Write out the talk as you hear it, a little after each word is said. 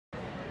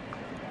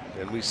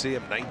and we see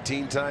him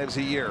 19 times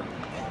a year.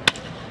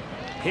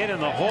 Hit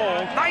in the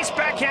hole. Nice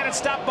backhanded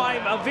stop by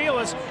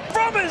Aviles.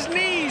 From his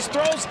knees,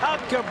 throws out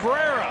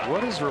Cabrera.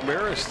 What is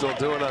Ramirez still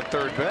doing on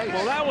third base?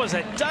 Well, that was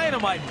a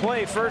dynamite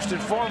play, first and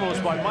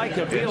foremost, by Mike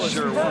Aviles.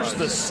 Sure first was.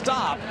 the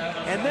stop,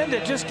 and then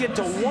to just get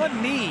to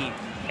one knee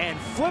and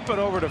flip it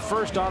over to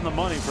first on the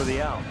money for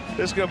the out.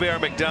 This is going to be our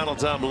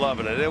McDonald's. I'm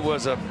loving it. It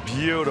was a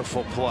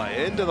beautiful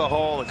play into the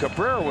hole, and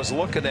Cabrera was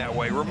looking that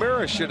way.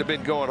 Ramirez should have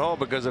been going home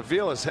because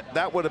Aviles,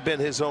 that would have been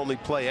his only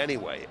play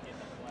anyway.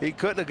 He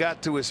couldn't have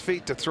got to his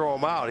feet to throw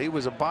him out. He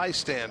was a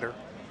bystander,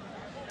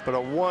 but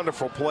a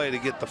wonderful play to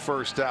get the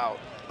first out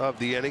of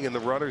the inning, and the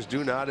runners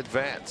do not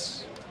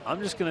advance.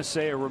 I'm just going to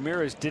say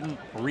Ramirez didn't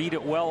read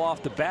it well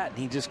off the bat, and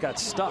he just got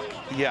stuck.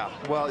 Yeah,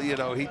 well, you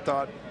know, he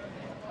thought